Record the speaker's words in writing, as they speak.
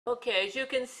Okay, as you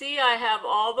can see, I have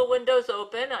all the windows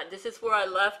open. This is where I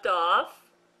left off.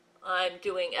 I'm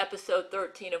doing episode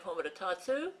 13 of Homura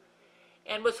Tatsu.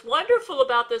 And what's wonderful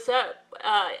about this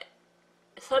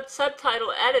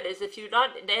subtitle edit is if you're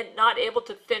not able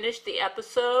to finish the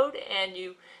episode and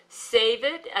you save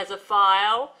it as a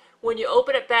file, when you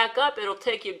open it back up, it'll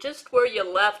take you just where you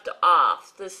left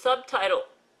off. The subtitle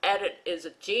edit is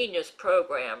a genius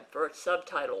program for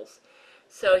subtitles.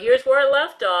 So here's where I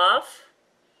left off.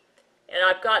 And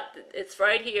I've got, it's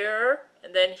right here,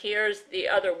 and then here's the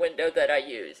other window that I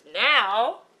use.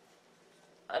 Now,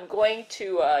 I'm going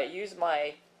to use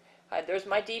my, there's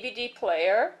my DVD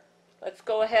player. Let's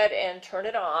go ahead and turn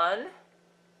it on.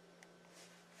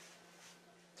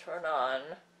 Turn on,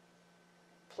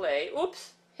 play,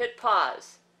 oops, hit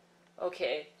pause.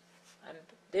 Okay,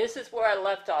 this is where I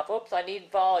left off. Oops, I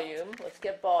need volume. Let's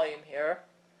get volume here.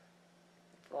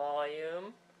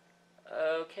 Volume.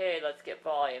 Okay, let's get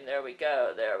volume. There we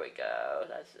go. There we go.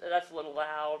 That's a little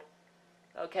loud.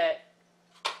 Okay.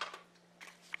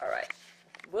 All right.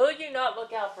 Will you not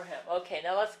look out for him? Okay,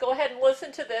 now let's go ahead and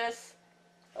listen to this.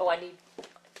 Oh, I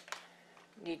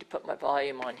need to put my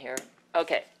volume on here.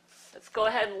 Okay. Let's go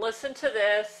ahead and listen to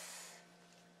this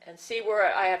and see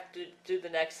where I have to do the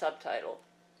next subtitle.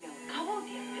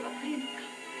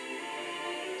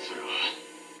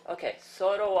 Okay,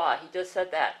 soro wa. He just said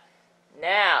that.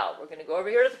 Now, we're going to go over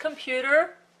here to the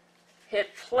computer,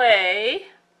 hit play,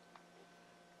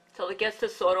 till it gets to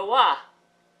soro wa.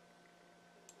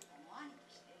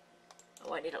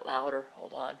 Oh, I need it louder.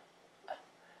 Hold on.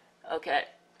 Okay.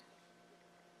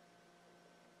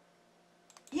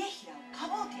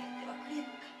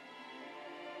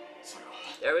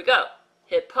 There we go.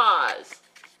 Hit pause.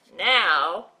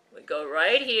 Now, we go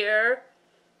right here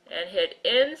and hit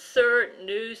insert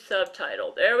new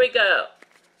subtitle. There we go.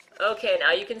 Okay,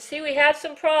 now you can see we have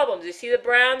some problems. You see the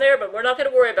brown there, but we're not going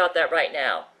to worry about that right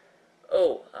now.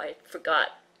 Oh, I forgot.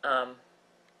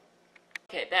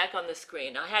 Okay, back on the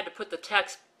screen. I had to put the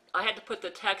text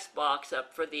box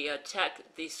up for the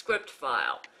script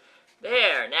file.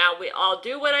 There. Now I'll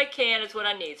do what I can is what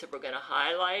I need. So we're going to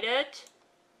highlight it.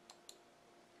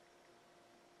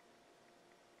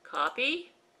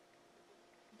 Copy.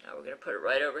 Now we're going to put it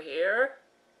right over here.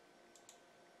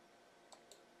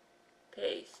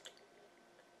 Paste.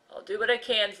 I'll do what I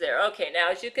can there. Okay,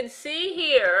 now as you can see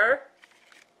here,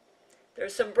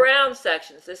 there's some brown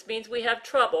sections. This means we have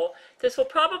trouble. This will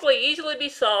probably easily be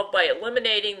solved by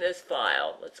eliminating this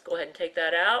file. Let's go ahead and take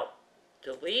that out.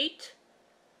 Delete.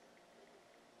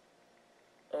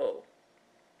 Oh,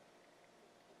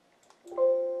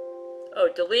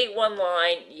 delete one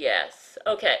line. Yes.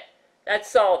 Okay, that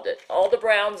solved it. All the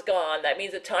brown's gone. That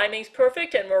means the timing's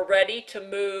perfect and we're ready to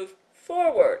move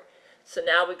forward. So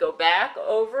now we go back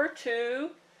over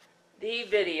to the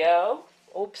video.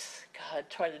 Oops, God,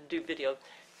 trying to do video.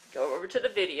 Go over to the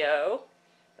video.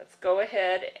 Let's go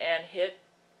ahead and hit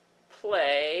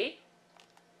play.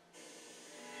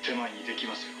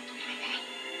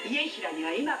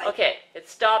 Okay, it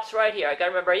stops right here. I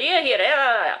gotta remember.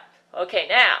 Okay,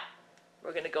 now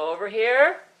we're gonna go over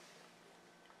here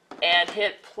and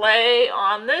hit play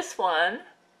on this one.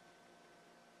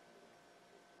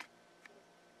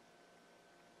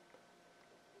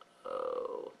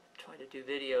 Do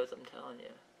videos, I'm telling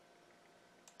you.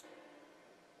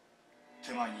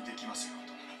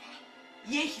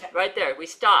 Right there, we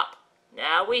stop.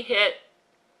 Now we hit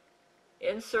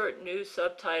insert new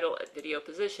subtitle at video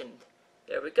position.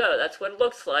 There we go. That's what it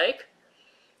looks like.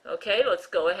 Okay, let's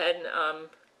go ahead and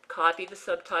copy the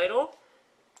subtitle.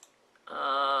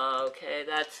 Okay,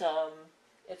 that's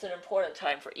it's an important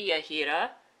time for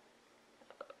Iyahira.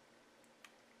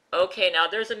 Okay, now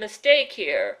there's a mistake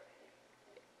here.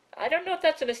 I don't know if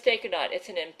that's a mistake or not. It's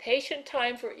an impatient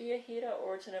time for Iyahira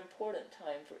or it's an important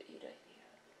time for Iyahira.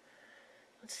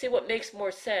 Let's see what makes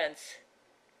more sense.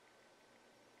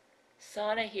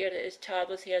 Sanahira is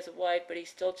childless. He has a wife, but he's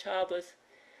still childless.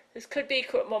 This could be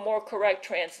a more correct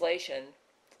translation.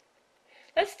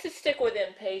 Let's just stick with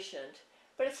impatient.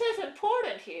 But it says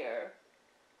important here.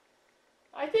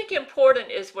 I think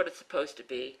important is what it's supposed to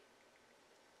be.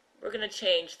 We're going to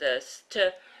change this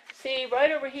to, see,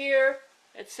 right over here,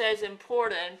 it says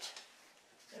important,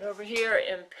 and over here,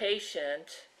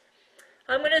 impatient.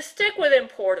 I'm going to stick with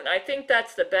important. I think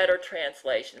that's the better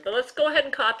translation. But let's go ahead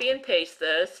and copy and paste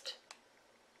this.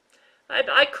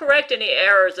 I correct any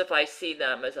errors if I see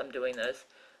them as I'm doing this.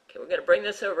 Okay, we're going to bring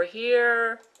this over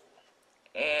here,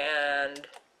 and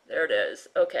there it is.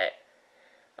 Okay.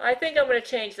 I think I'm going to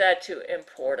change that to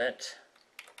important.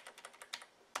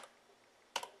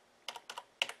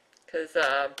 Because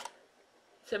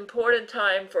It's important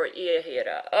time for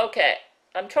Iahira. Okay,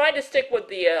 I'm trying to stick with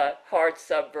the hard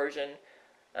subversion,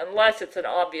 unless it's an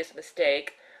obvious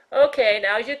mistake. Okay,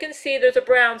 now as you can see, there's a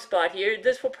brown spot here.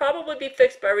 This will probably be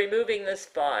fixed by removing this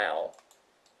file.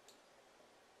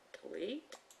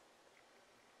 Delete.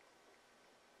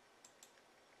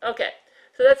 Okay,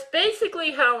 so that's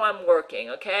basically how I'm working,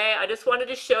 okay? I just wanted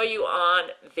to show you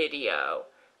on video.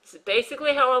 This is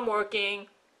basically how I'm working.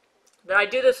 Then I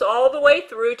do this all the way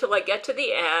through till I get to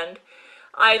the end.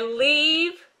 I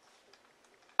leave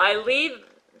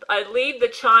the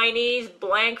Chinese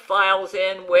blank files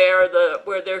in where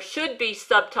there should be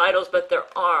subtitles, but there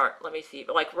aren't. Let me see,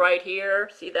 like right here,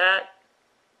 see that?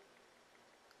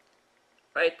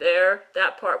 Right there,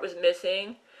 that part was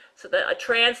missing. So that a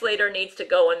translator needs to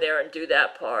go in there and do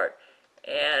that part.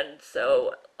 And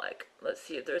so, like, let's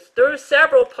see, there's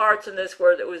several parts in this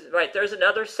where it was, right, there's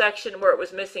another section where it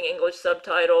was missing English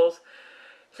subtitles.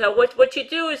 So what you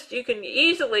do is you can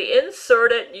easily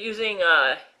insert it using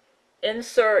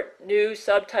insert new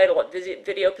subtitle at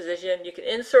video position. You can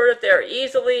insert it there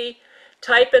easily,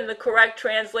 type in the correct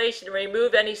translation,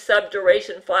 remove any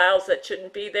subduration files that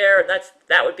shouldn't be there, and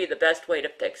that would be the best way to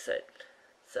fix it.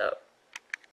 So